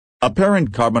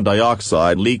Apparent carbon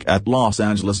dioxide leak at Los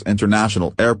Angeles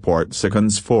International Airport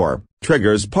sickens 4,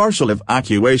 triggers partial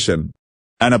evacuation.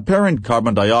 An apparent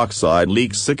carbon dioxide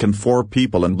leak sickened 4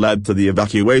 people and led to the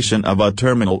evacuation of a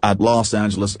terminal at Los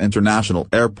Angeles International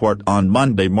Airport on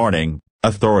Monday morning,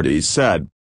 authorities said.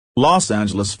 Los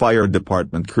Angeles Fire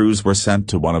Department crews were sent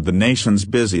to one of the nation's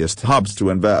busiest hubs to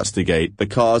investigate the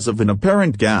cause of an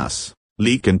apparent gas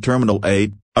leak in Terminal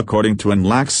 8, according to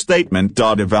NLAC's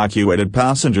statement.Evacuated.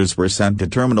 Passengers were sent to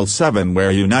Terminal 7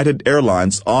 where United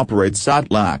Airlines operates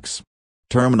at LAX.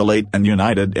 Terminal 8 and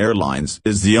United Airlines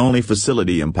is the only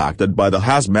facility impacted by the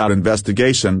hazmat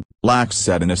investigation, LAX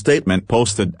said in a statement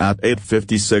posted at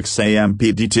 8:56 a.m.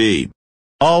 PDT.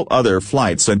 All other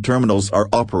flights and terminals are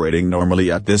operating normally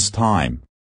at this time.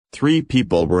 3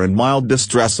 people were in mild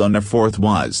distress and a 4th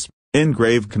was in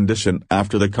grave condition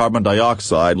after the carbon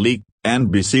dioxide leak,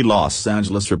 NBC Los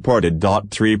Angeles reported.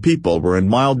 3 people were in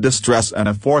mild distress and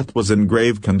a 4th was in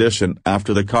grave condition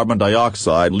after the carbon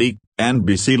dioxide leak,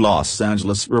 NBC Los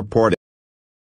Angeles reported.